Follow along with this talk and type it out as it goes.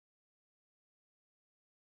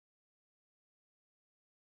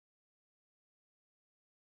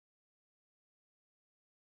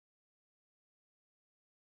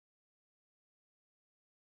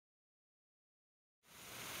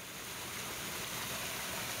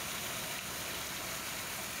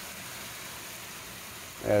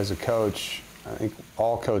as a coach, I think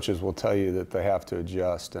all coaches will tell you that they have to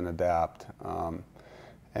adjust and adapt.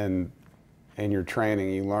 And in your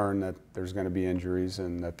training, you learn that there's going to be injuries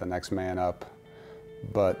and that the next man up.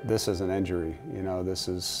 But this is an injury. You know, this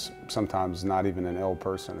is sometimes not even an ill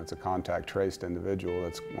person. It's a contact traced individual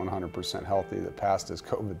that's 100% healthy that passed his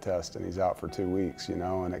COVID test and he's out for 2 weeks, you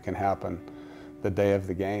know, and it can happen the day of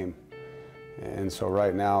the game. And so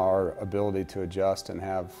right now our ability to adjust and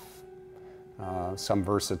have some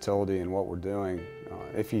versatility in what we're doing,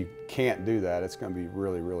 if you can't do that, it's going to be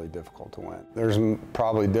really, really difficult to win. There's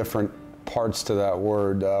probably different parts to that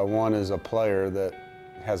word. One is a player that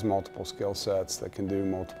has multiple skill sets that can do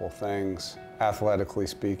multiple things, athletically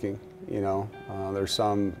speaking. You know, there's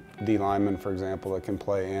some D linemen, for example, that can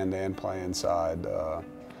play end and play inside.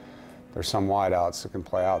 There's some wideouts that can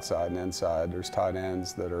play outside and inside. There's tight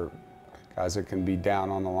ends that are guys that can be down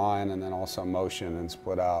on the line and then also motion and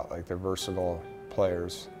split out, like they're versatile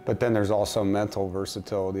players. But then there's also mental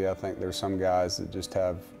versatility. I think there's some guys that just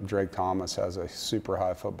have, Drake Thomas has a super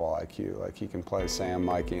high football IQ. Like he can play Sam,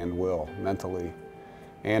 Mike, and Will mentally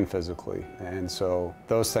and physically. And so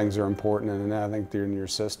those things are important. And then I think in your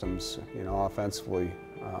systems, you know, offensively,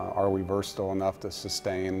 are we versatile enough to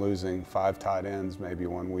sustain losing 5 tight ends maybe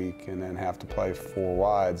 1 week and then have to play 4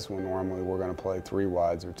 wides when normally we're going to play 3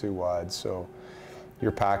 wides or 2 wides. So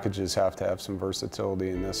your packages have to have some versatility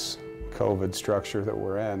in this COVID structure that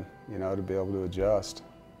we're in, you know, to be able to adjust.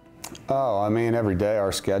 Oh, I mean, every day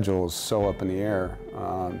our schedule is so up in the air.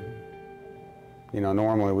 You know,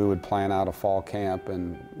 normally we would plan out a fall camp,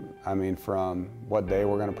 and I mean, from what day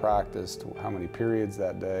we're going to practice to how many periods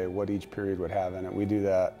that day, what each period would have in it. We do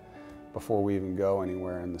that before we even go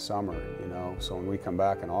anywhere in the summer, you know. So when we come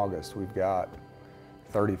back in August, we've got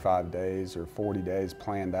 35 days or 40 days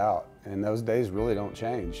planned out, and those days really don't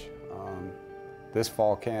change. This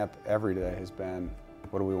fall camp, every day has been,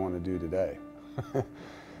 what do we want to do today?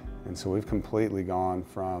 And so we've completely gone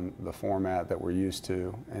from the format that we're used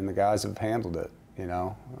to, and the guys have handled it, you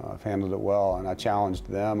know. I've handled it well, and I challenged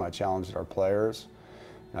them, I challenged our players,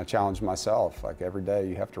 and I challenged myself. Like every day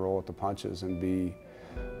you have to roll with the punches and be,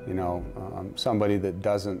 you know, somebody that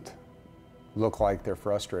doesn't look like they're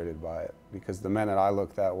frustrated by it, because the minute I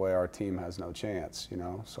look that way, our team has no chance, you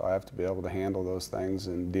know. So I have to be able to handle those things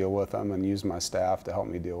and deal with them and use my staff to help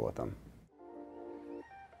me deal with them.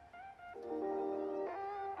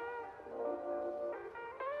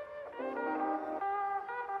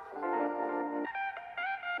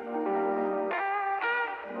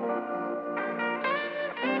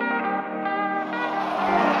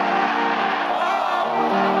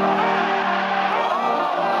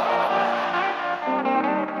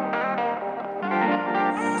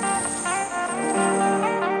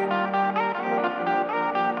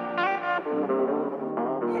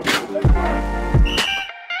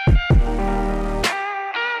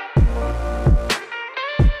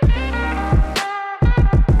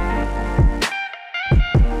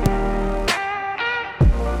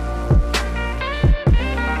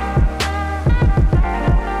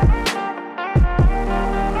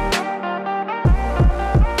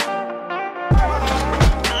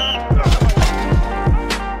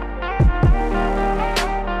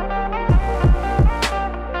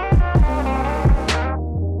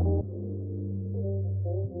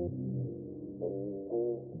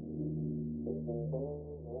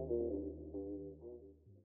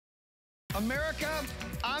 America,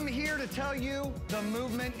 I'm here to tell you the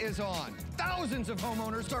movement is on. Thousands of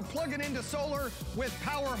homeowners are plugging into solar with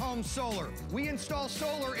Power Home Solar. We install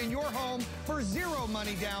solar in your home for 0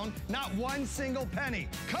 money down, not 1 single penny.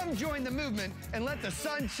 Come join the movement and let the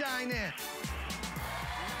sun shine in.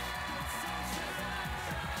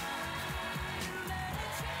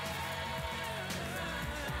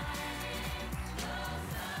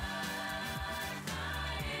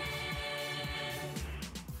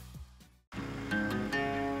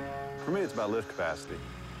 For me, it's about lift capacity.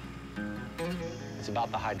 It's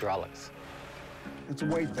about the hydraulics. It's a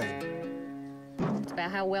weight thing. It's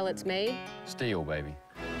about how well it's made. Steel, baby.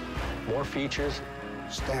 More features.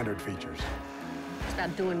 Standard features. It's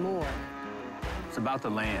about doing more. It's about the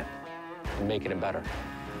land and making it better.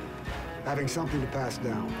 Having something to pass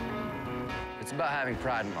down. It's about having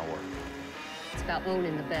pride in my work. It's about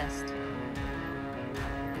owning the best.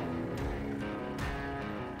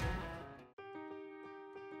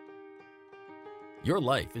 Your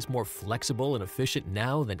life is more flexible and efficient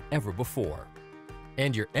now than ever before.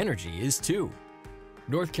 And your energy is too.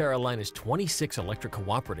 North Carolina's 26 electric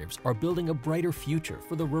cooperatives are building a brighter future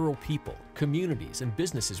for the rural people, communities, and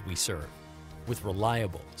businesses we serve. With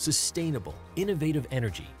reliable, sustainable, innovative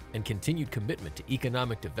energy and continued commitment to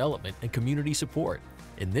economic development and community support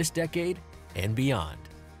in this decade and beyond.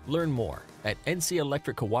 Learn more at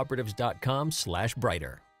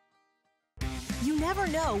ncelectriccooperatives.com/brighter. You never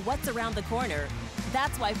know what's around the corner.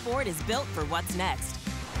 That's why Ford is built for what's next.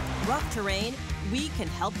 Rough terrain, we can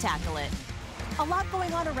help tackle it. A lot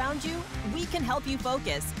going on around you, we can help you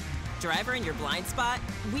focus. Driver in your blind spot,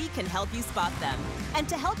 we can help you spot them. And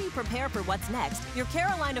to help you prepare for what's next, your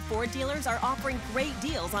Carolina Ford dealers are offering great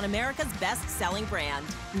deals on America's best-selling brand.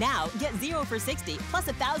 Now, get 0 for 60 plus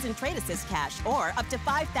 1,000 trade assist cash or up to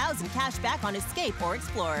 5,000 cash back on Escape or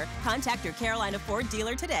Explorer. Contact your Carolina Ford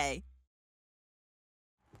dealer today.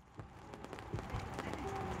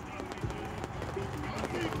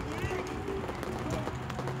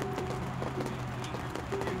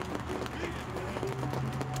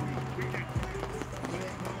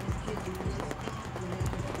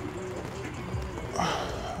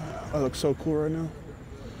 I look so cool right now.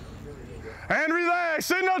 And relax,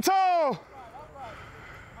 sit no tall.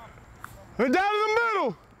 And down in the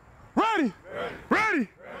middle. Ready, ready,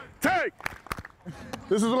 take.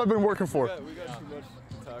 This is what I've been working for. We got too much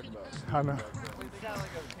to talk about. I know.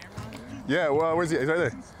 Yeah, well, where's he? He's right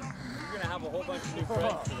there. You're gonna have a whole bunch of new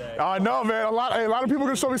friends today. I know, man. A lot of people are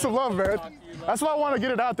gonna show me some love, man. That's why I want to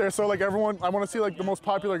get it out there. So like everyone, I want to see like the most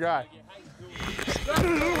popular guy.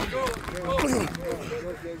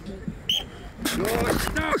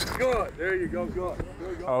 Good. There you go. Good.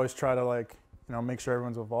 I always try to make sure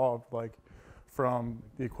everyone's involved, like from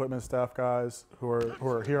the equipment staff guys who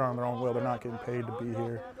are here on their own will. They're not getting paid to be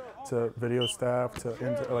here, to video staff, to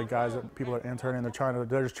guys that people are interning.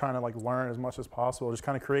 They're just trying to like learn as much as possible, just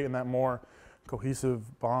kind of creating that more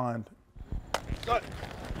cohesive bond. There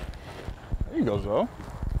you go, Zoe.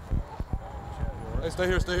 Hey, stay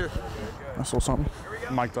here. I saw something.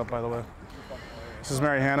 Mic'd up, by the way. This is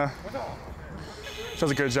Mary Hannah. She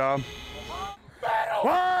does a good job. Battle!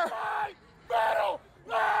 What? Battle!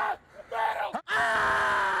 Battle!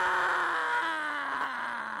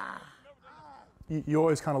 You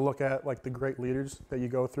always kind of look at like the great leaders that you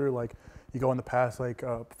go through. Like you go in the past, like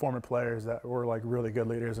former players that were like really good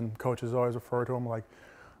leaders, and coaches always refer to them like,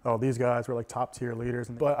 oh, these guys were like top tier leaders.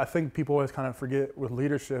 But I think people always kind of forget with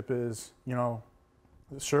leadership is,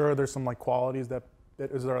 sure, there's some like qualities that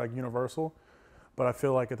are like universal, but I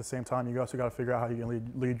feel like at the same time you also got to figure out how you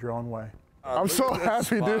can lead your own way. I'm so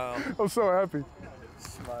happy, dude. I'm so happy.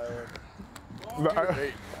 Smiling.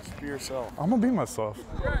 Just be yourself. I'm gonna be myself.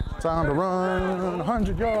 Time to run,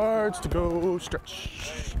 100 yards to go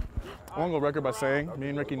stretch. I want to go record by saying, me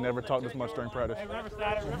and Ricky never talked this much during practice.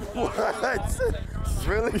 What?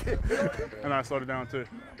 Really? And I slowed it down too.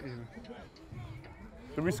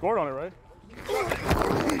 Did we scored on it, right?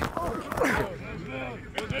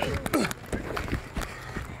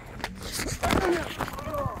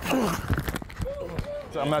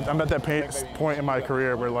 So I'm at that point in my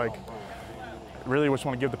career where like, really just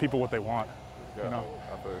want to give the people what they want.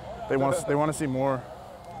 They want to see more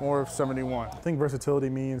of 71. I think versatility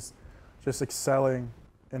means just excelling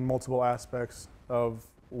in multiple aspects of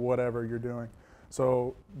whatever you're doing.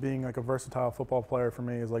 So being like a versatile football player for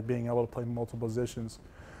me is like being able to play multiple positions.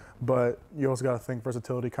 But you also got to think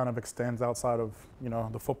versatility kind of extends outside of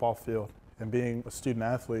the football field and being a student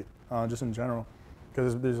athlete just in general,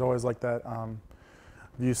 because there's always like that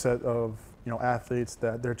view set of athletes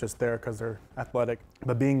that they're just there because they're athletic.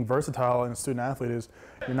 But being versatile in a student athlete is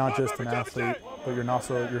you're not just an athlete, but you're not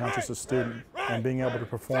just a student. And being able to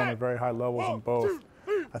perform at very high levels in both,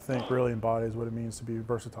 I think really embodies what it means to be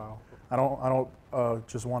versatile. I don't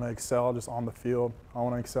just want to excel just on the field. I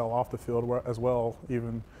want to excel off the field as well,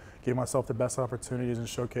 even give myself the best opportunities and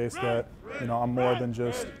showcase that I'm more than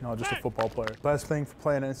just just a football player. Best thing for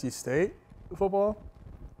playing NC State football?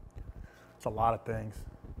 It's a lot of things.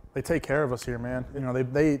 They take care of us here, man.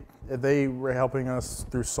 They were helping us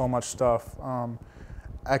through so much stuff.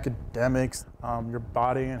 Academics, your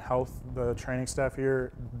body and health, the training staff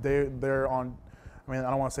here, they're on. I mean, I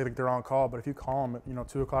don't want to say that they're on call, but if you call them at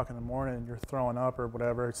 2 o'clock in the morning and you're throwing up or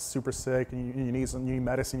whatever, it's super sick, and you need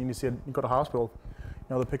medicine, you go to hospital,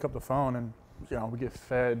 they pick up the phone and we get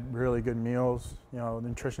fed really good meals. The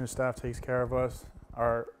nutrition staff takes care of us.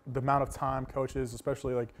 The amount of time coaches,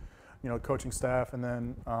 especially like coaching staff and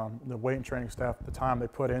then the weight and training staff, the time they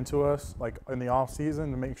put into us, like in the off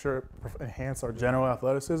season to make sure it enhance our general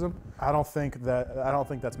athleticism. I don't think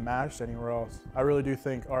that's matched anywhere else. I really do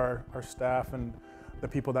think our staff and the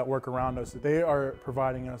people that work around us, they are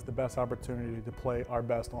providing us the best opportunity to play our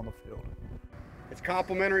best on the field. It's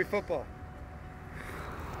complimentary football.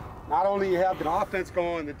 Not only you have the offense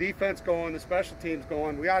going, the defense going, the special teams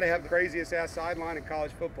going, we ought to have the craziest ass sideline in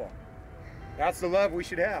college football. That's the love we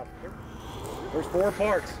should have. There's 4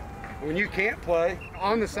 parts. When you can't play,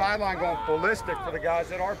 on the sideline going ballistic for the guys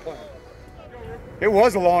that are playing. It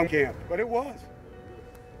was a long camp, but it was.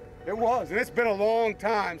 It was, and it's been a long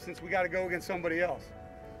time since we got to go against somebody else.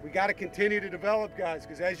 We got to continue to develop guys,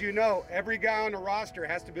 because as you know, every guy on the roster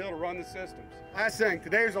has to be able to run the systems. Last thing,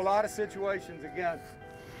 today there's a lot of situations again,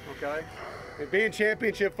 okay? And being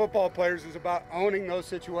championship football players is about owning those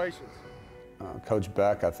situations. Coach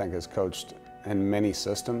Beck, I think, has coached in many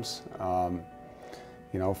systems.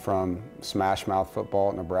 You know, from smash mouth football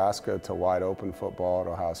at Nebraska to wide open football at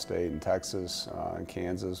Ohio State and Texas and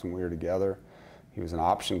Kansas when we were together. He was an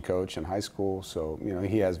option coach in high school, so you know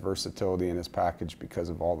he has versatility in his package because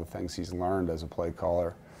of all the things he's learned as a play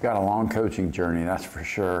caller. Got a long coaching journey, that's for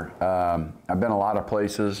sure. I've been a lot of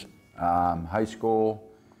places, high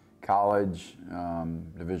school, college,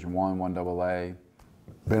 Division I, 1AA.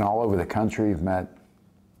 Been all over the country, met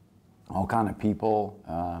all kind of people.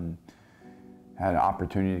 Had an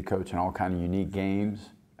opportunity to coach in all kind of unique games.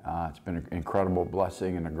 It's been an incredible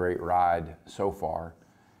blessing and a great ride so far.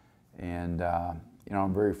 And you know,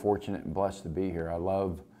 I'm very fortunate and blessed to be here. I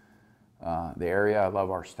love the area. I love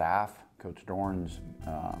our staff. Coach Dorn's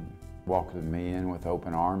welcomed me in with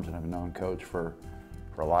open arms, and I've known Coach for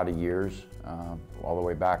a lot of years, all the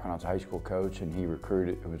way back when I was a high school coach, and he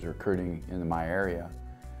was recruiting into my area,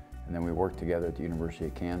 and then we worked together at the University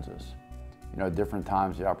of Kansas. You know, at different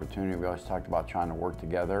times, the opportunity, we always talked about trying to work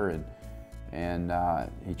together, and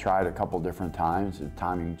he tried a couple different times. The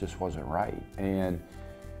timing just wasn't right. And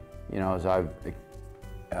you know, as I've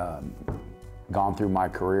gone through my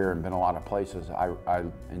career and been a lot of places, I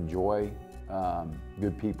enjoy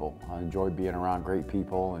good people. I enjoy being around great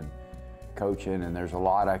people and coaching, and there's a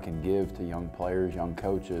lot I can give to young players, young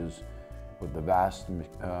coaches with the vast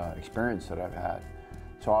experience that I've had.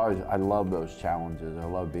 So I love those challenges. I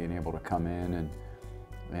love being able to come in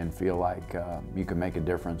and feel like you can make a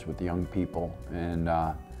difference with young people and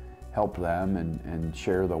help them and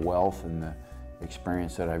share the wealth and the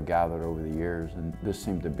experience that I've gathered over the years, and this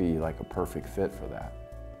seemed to be like a perfect fit for that.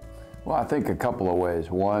 Well, I think a couple of ways.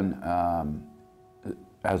 One,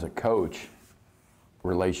 as a coach,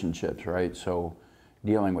 relationships, right? So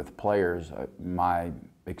dealing with players, my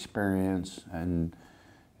experience and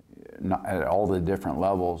at all the different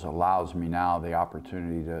levels allows me now the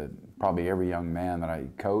opportunity to, probably every young man that I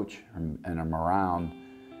coach and I'm around,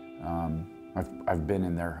 I've been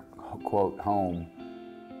in their, quote, home,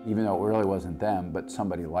 even though it really wasn't them, but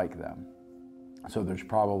somebody like them. So there's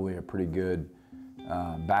probably a pretty good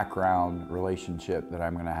background relationship that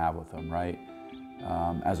I'm gonna have with them, right?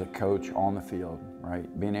 As a coach on the field,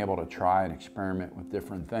 right? Being able to try and experiment with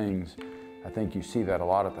different things. I think you see that a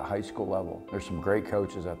lot at the high school level. There's some great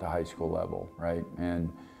coaches at the high school level, right?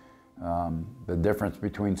 And the difference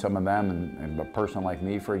between some of them and a person like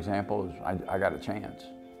me, for example, is I got a chance.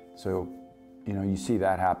 So, you know, you see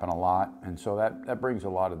that happen a lot. And so that brings a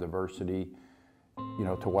lot of diversity, you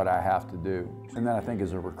know, to what I have to do. And then I think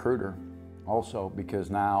as a recruiter also, because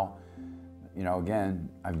now, you know, again,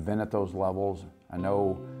 I've been at those levels. I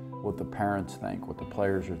know what the parents think, what the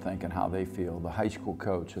players are thinking, how they feel, the high school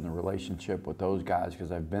coach and the relationship with those guys,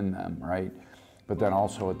 because I've been them, right? But then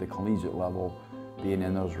also at the collegiate level, being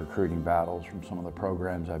in those recruiting battles from some of the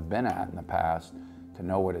programs I've been at in the past, to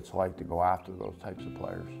know what it's like to go after those types of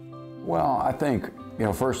players. Well, I think, you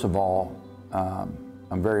know, first of all,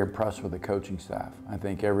 I'm very impressed with the coaching staff. I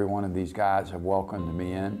think every one of these guys have welcomed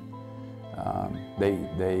me in.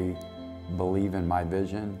 They believe in my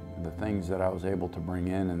vision, the things that I was able to bring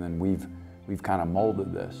in, and then we've kind of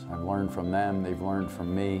molded this. I've learned from them, they've learned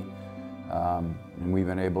from me, and we've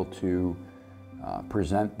been able to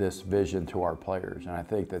present this vision to our players. And I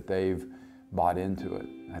think that they've bought into it.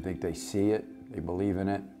 I think they see it, they believe in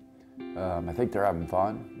it. I think they're having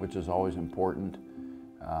fun, which is always important.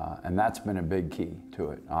 And that's been a big key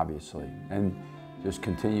to it, obviously. And just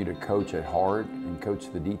continue to coach it hard and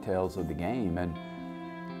coach the details of the game. And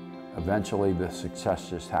eventually the success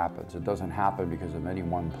just happens. It doesn't happen because of any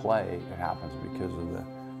one play. It happens because of the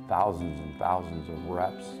thousands and thousands of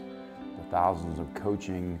reps, the thousands of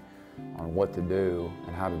coaching on what to do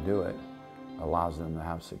and how to do it allows them to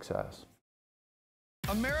have success.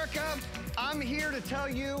 America, I'm here to tell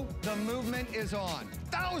you the movement is on.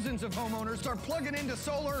 Thousands of homeowners start plugging into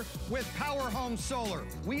solar with Power Home Solar.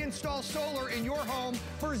 We install solar in your home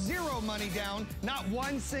for zero money down, not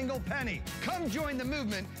one single penny. Come join the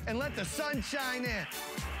movement and let the sun shine in.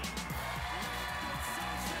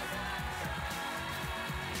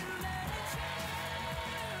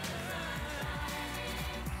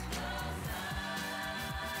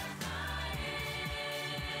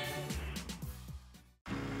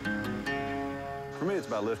 For me, it's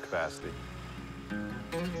about lift capacity.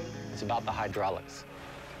 It's about the hydraulics.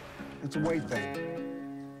 It's a weight thing.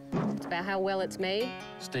 It's about how well it's made.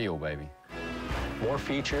 Steel, baby. More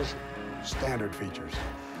features. Standard features.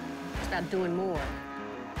 It's about doing more.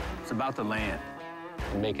 It's about the land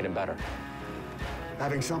and making it better.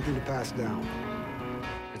 Having something to pass down.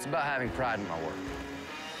 It's about having pride in my work.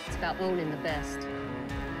 It's about owning the best.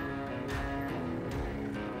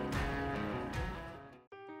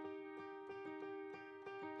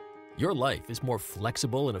 Your life is more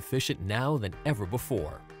flexible and efficient now than ever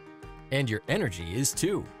before. And your energy is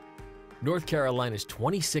too. North Carolina's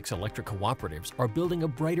 26 electric cooperatives are building a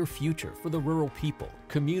brighter future for the rural people,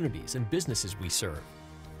 communities, and businesses we serve.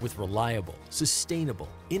 With reliable, sustainable,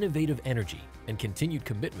 innovative energy and continued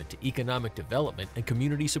commitment to economic development and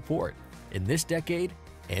community support in this decade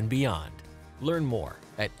and beyond. Learn more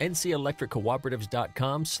at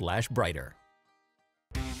ncelectriccooperatives.com/brighter.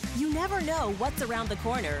 You never know what's around the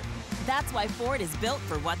corner. That's why Ford is built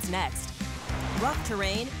for what's next. Rough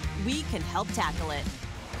terrain, we can help tackle it.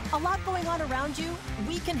 A lot going on around you,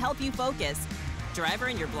 we can help you focus. Driver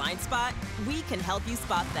in your blind spot, we can help you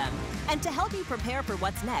spot them. And to help you prepare for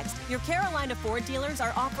what's next, your Carolina Ford dealers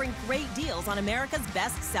are offering great deals on America's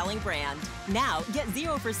best-selling brand. Now, get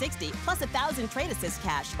 0 for 60 plus 1,000 trade assist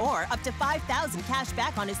cash or up to 5,000 cash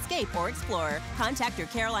back on Escape or Explorer. Contact your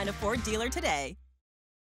Carolina Ford dealer today.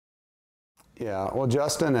 Yeah, well,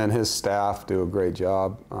 Justin and his staff do a great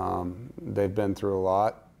job. They've been through a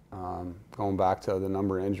lot, going back to the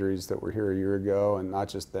number of injuries that were here a year ago, and not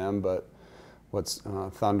just them, but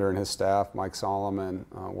Thunder and his staff, Mike Solomon,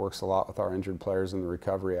 works a lot with our injured players in the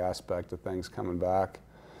recovery aspect of things coming back.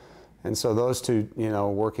 And so those two,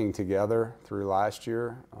 working together through last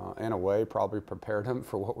year, in a way, probably prepared them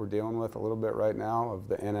for what we're dealing with a little bit right now of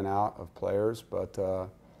the in and out of players. But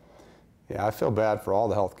yeah, I feel bad for all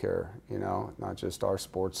the healthcare, not just our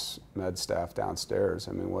sports med staff downstairs.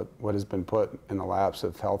 I mean, what has been put in the laps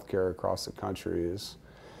of healthcare across the country is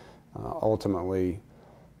ultimately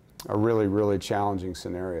a really, really challenging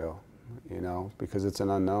scenario, because it's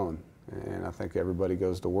an unknown. And I think everybody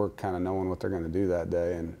goes to work kind of knowing what they're going to do that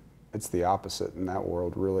day, and it's the opposite in that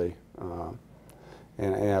world, really.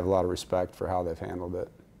 And I have a lot of respect for how they've handled it.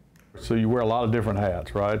 So you wear a lot of different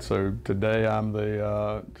hats, right? So today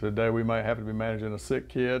today we might happen to be managing a sick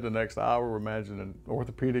kid. The next hour we're managing an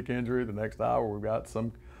orthopedic injury. The next hour we've got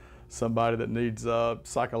somebody that needs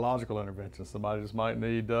psychological intervention. Somebody just might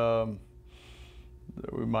need,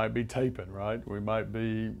 we might be taping, right? We might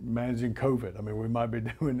be managing COVID. I mean, we might be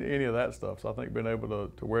doing any of that stuff. So I think being able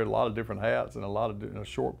to wear a lot of different hats in a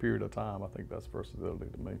short period of time, I think that's versatility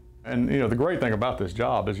to me. And the great thing about this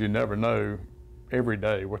job is you never know every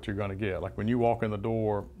day what you're going to get. Like when you walk in the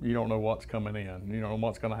door, you don't know what's coming in. You don't know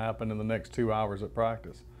what's going to happen in the next 2 hours at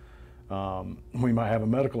practice. We might have a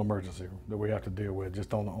medical emergency that we have to deal with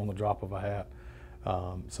just on the drop of a hat.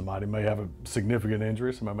 Somebody may have a significant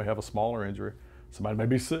injury. Somebody may have a smaller injury. Somebody may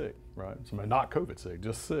be sick, right? Somebody not COVID sick,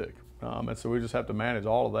 just sick. And so we just have to manage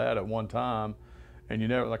all of that at one time. And you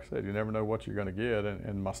never, like I said, you never know what you're going to get.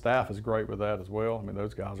 And my staff is great with that as well. I mean,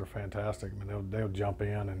 those guys are fantastic. I mean, they'll jump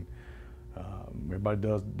in and everybody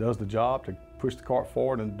does the job to push the cart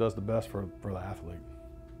forward and does the best for the athlete.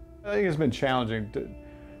 I think it's been challenging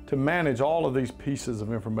to manage all of these pieces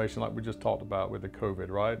of information like we just talked about with the COVID,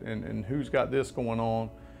 right? And who's got this going on,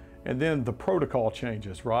 and then the protocol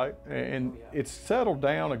changes, right? And it's settled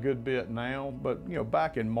down a good bit now, but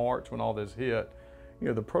back in March when all this hit,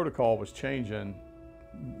 the protocol was changing.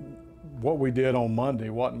 What we did on Monday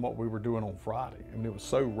wasn't what we were doing on Friday. I mean, it was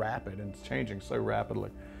so rapid and it's changing so rapidly.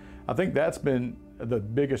 I think that's been the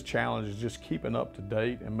biggest challenge, is just keeping up to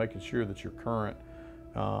date and making sure that you're current.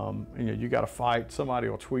 You got to fight. Somebody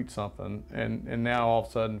will tweet something, and now all of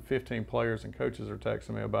a sudden 15 players and coaches are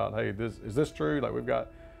texting me about, hey, is this true? Like, we've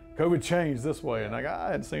got COVID changed this way, and I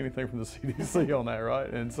hadn't seen anything from the CDC on that,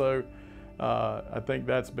 right? And so I think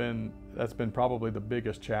that's been probably the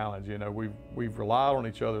biggest challenge. We've relied on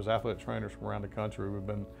each other as athletic trainers from around the country. We've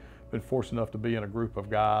been fortunate enough to be in a group of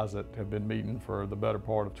guys that have been meeting for the better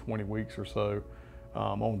part of 20 weeks or so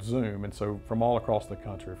on Zoom. And so from all across the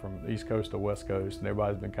country, from East Coast to West Coast, and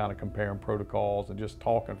everybody's been kind of comparing protocols and just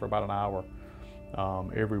talking for about an hour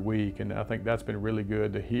every week. And I think that's been really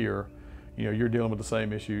good to hear. You're dealing with the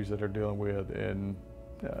same issues that they're dealing with in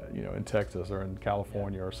Texas or in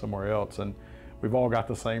California or somewhere else. And we've all got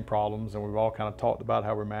the same problems, and we've all kind of talked about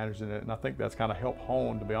how we're managing it. And I think that's kind of helped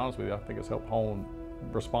hone, to be honest with you, I think it's helped hone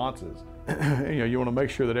responses. You want to make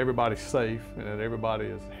sure that everybody's safe and that everybody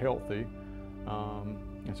is healthy,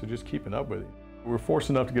 and so just keeping up with it. We were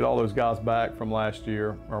fortunate enough to get all those guys back from last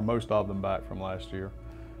year, or most of them back from last year.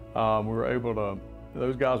 We were able to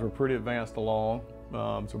Those guys were pretty advanced along,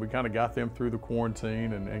 so we kind of got them through the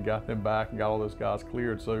quarantine and got them back and got all those guys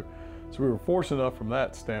cleared. So we were fortunate enough from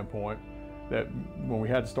that standpoint that when we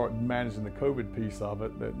had to start managing the COVID piece of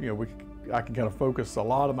it, that I can kind of focus, a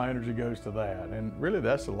lot of my energy goes to that. And really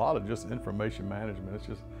that's a lot of just information management. It's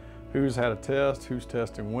just who's had a test, who's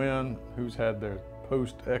testing when, who's had their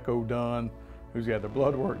post-echo done, who's got their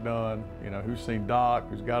blood work done, who's seen doc,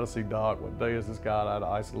 who's got to see doc, what day is this guy out of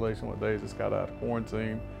isolation, what day is this guy out of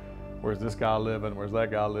quarantine, where's this guy living, where's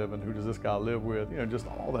that guy living, who does this guy live with, just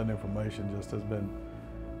all that information just has been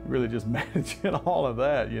really just managing all of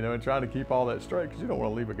that, and trying to keep all that straight, because you don't want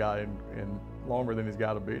to leave a guy in longer than he's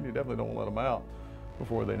got to be, and you definitely don't want to let them out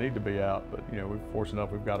before they need to be out. But we're fortunate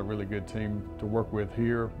enough, we've got a really good team to work with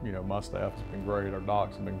here. My staff has been great, our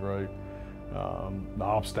docs have been great. The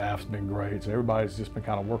ops staff's been great, so everybody's just been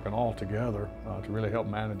kind of working all together to really help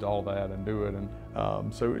manage all that and do it. And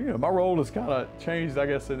so my role has kind of changed, I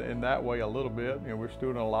guess, in that way a little bit. We're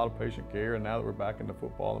still doing a lot of patient care, and now that we're back into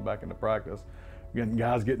football and back into practice,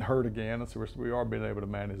 guys getting hurt again, and so we are being able to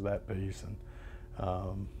manage that piece. And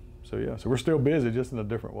so we're still busy, just in a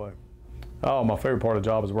different way. Oh, my favorite part of the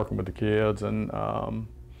job is working with the kids, and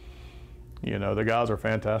the guys are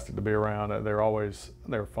fantastic to be around.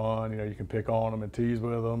 They're fun. You can pick on them and tease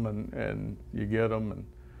with them, and you get them. And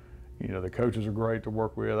the coaches are great to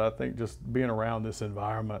work with. I think just being around this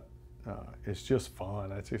environment, it's just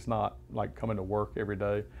fun. It's not like coming to work every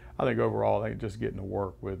day. I think overall, just getting to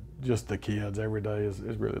work with just the kids every day is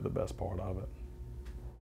really the best part of it.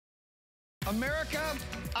 America,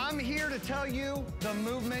 I'm here to tell you the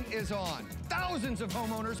movement is on. Thousands of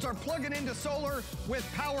homeowners are plugging into solar with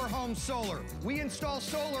Power Home Solar. We install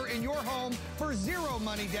solar in your home for zero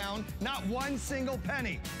money down, not one single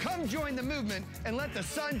penny. Come join the movement and let the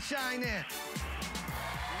sun shine in.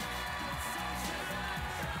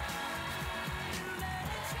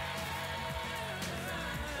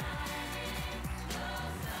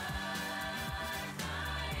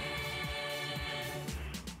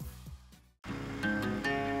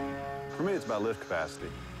 For me, it's about lift capacity.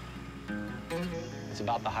 It's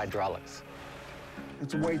about the hydraulics.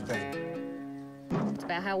 It's a weight thing. It's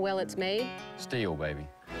about how well it's made. Steel, baby.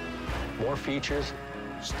 More features.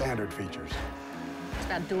 Standard features. It's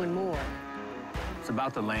about doing more. It's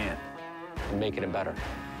about the land and making it better.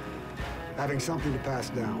 Having something to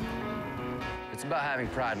pass down. It's about having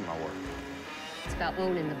pride in my work. It's about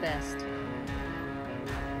owning the best.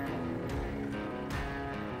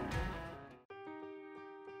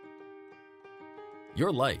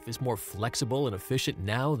 Your life is more flexible and efficient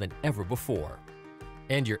now than ever before.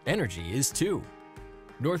 And your energy is too.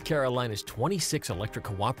 North Carolina's 26 electric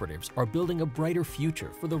cooperatives are building a brighter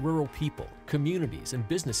future for the rural people, communities, and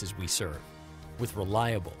businesses we serve. With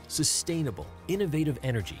reliable, sustainable, innovative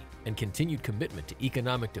energy and continued commitment to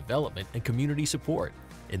economic development and community support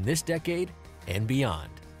in this decade and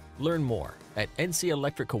beyond. Learn more at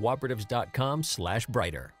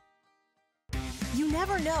ncelectriccooperatives.com/brighter. You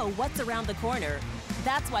never know what's around the corner.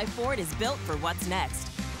 That's why Ford is built for what's next.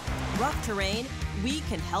 Rough terrain, we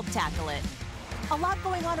can help tackle it. A lot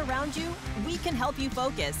going on around you, we can help you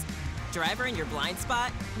focus. Driver in your blind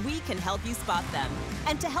spot, we can help you spot them.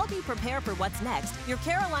 And to help you prepare for what's next, your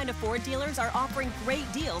Carolina Ford dealers are offering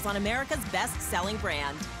great deals on America's best-selling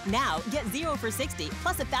brand. Now, get 0 for 60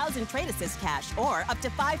 plus 1,000 trade assist cash or up to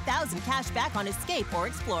 5,000 cash back on Escape or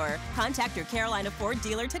Explorer. Contact your Carolina Ford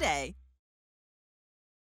dealer today.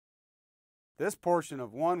 This portion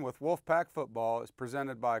of One with Wolfpack Football is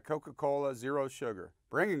presented by Coca-Cola Zero Sugar,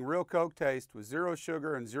 bringing real Coke taste with zero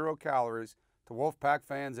sugar and 0 calories to Wolfpack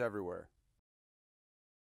fans everywhere.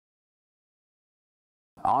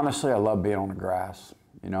 Honestly, I love being on the grass.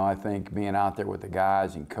 I think being out there with the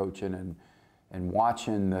guys and coaching and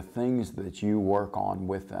watching the things that you work on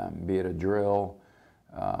with them, be it a drill,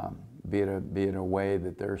 be it a way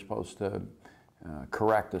that they're supposed to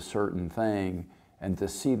correct a certain thing, and to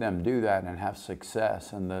see them do that and have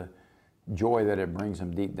success and the joy that it brings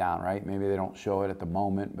them deep down, right? Maybe they don't show it at the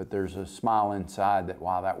moment, but there's a smile inside that,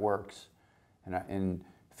 wow, that works. And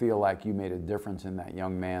feel like you made a difference in that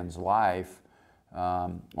young man's life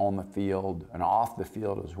on the field and off the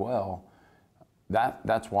field as well.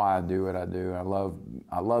 That's why I do what I do. I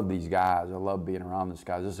love these guys. I love being around these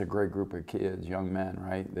guys. This is a great group of kids, young men,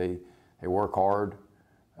 right? They work hard.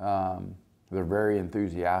 They're very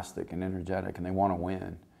enthusiastic and energetic, and they want to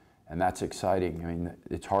win, and that's exciting. I mean,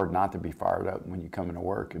 it's hard not to be fired up when you come into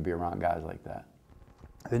work and be around guys like that.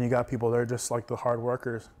 Then you got people that are just like the hard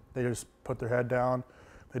workers. They just put their head down.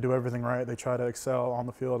 They do everything right. They try to excel on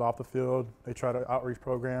the field, off the field. They try to outreach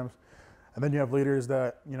programs. And then you have leaders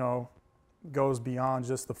that, goes beyond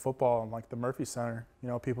just the football and like the Murphy Center. You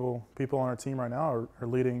know, people on our team right now are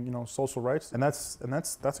leading, you know, social rights, and that's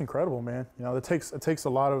incredible, man. You know, it takes a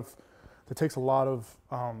lot of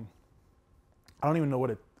I don't even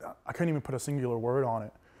know I couldn't even put a singular word on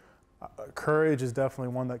it. Courage is definitely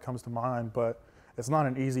one that comes to mind, but it's not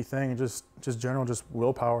an easy thing. Just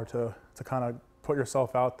willpower to kind of put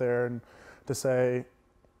yourself out there and to say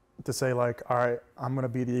like, all right, I'm going to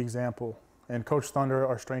be the example. And Coach Thunder,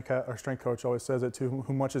 our strength coach, always says it too: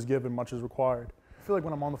 who much is given, much is required. I feel like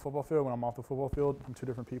when I'm on the football field, when I'm off the football field, I'm two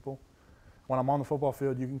different people. When I'm on the football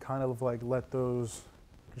field, you can kind of like let those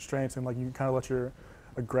constraints and like you can kind of let your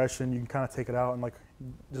aggression, you can kind of take it out and like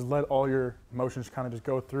just let all your emotions kind of just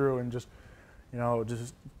go through and just, you know,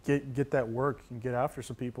 just get that work and get after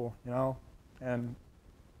some people, you know. And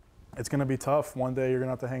it's going to be tough. One day you're going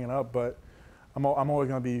to have to hang it up, but I'm always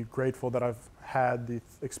going to be grateful that I've had the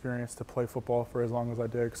experience to play football for as long as I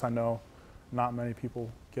did, because I know not many people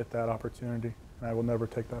get that opportunity, and I will never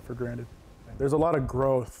take that for granted. There's a lot of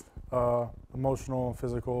growth, emotional,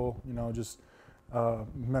 physical, you know, just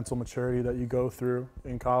mental maturity that you go through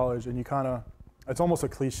in college, and you kind of, it's almost a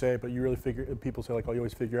cliche, but you really people say like, oh, you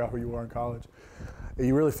always figure out who you are in college.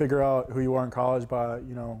 You really figure out who you are in college by,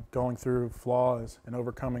 you know, going through flaws and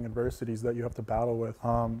overcoming adversities that you have to battle with,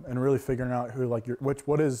 and really figuring out who, like,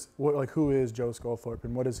 who is Joe Sculthorpe,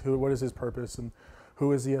 and what is his purpose, and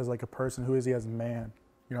who is he as like a person, who is he as a man,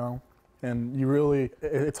 you know? And you really,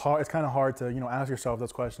 it's kind of hard to, you know, ask yourself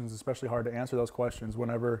those questions, especially hard to answer those questions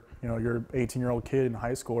whenever, you know, you're an 18-year-old kid in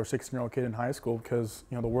high school or 16-year-old kid in high school, because,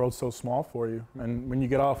 you know, the world's so small for you. And when you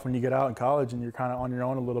get out in college and you're kind of on your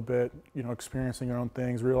own a little bit, you know, experiencing your own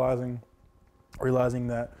things, realizing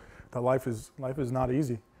that life is not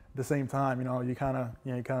easy. At the same time, you know, you kind of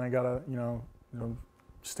gotta, you know,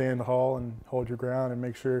 stay in the hall and hold your ground and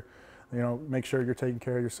make sure you're taking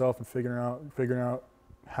care of yourself and figuring out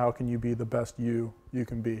how can you be the best you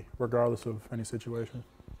can be, regardless of any situation.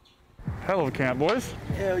 Hell of a camp, boys.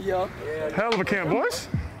 Hell yeah. Hell of a camp, boys.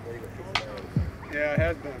 Yeah, it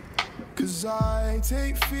has been. 'Cause I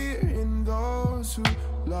take fear in those who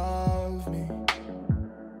love me.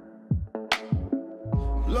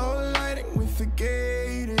 Low lighting with the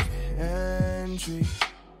gated entry.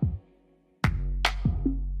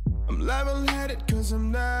 I'm level-headed 'cause I'm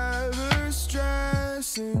never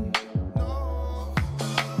stressing.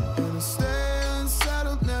 Stay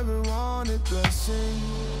unsettled, never wanted blessing.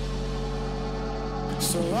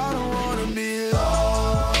 So I don't wanna be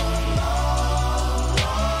alone.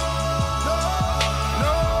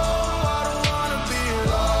 No, I don't wanna be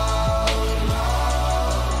alone.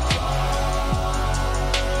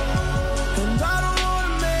 And I don't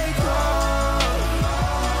wanna make up.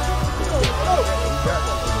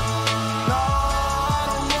 No, I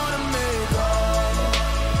don't wanna make up.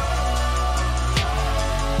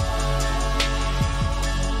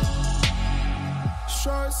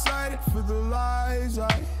 Short-sighted for the lies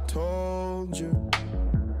I told you,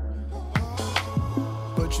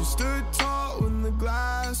 but you stood tall when the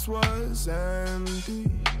glass was empty,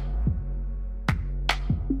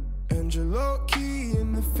 and you're low-key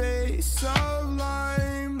in the face of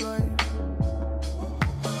limelight,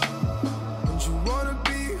 and you wanna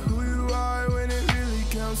be who you are when it really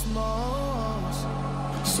counts most.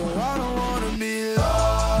 So I don't wanna be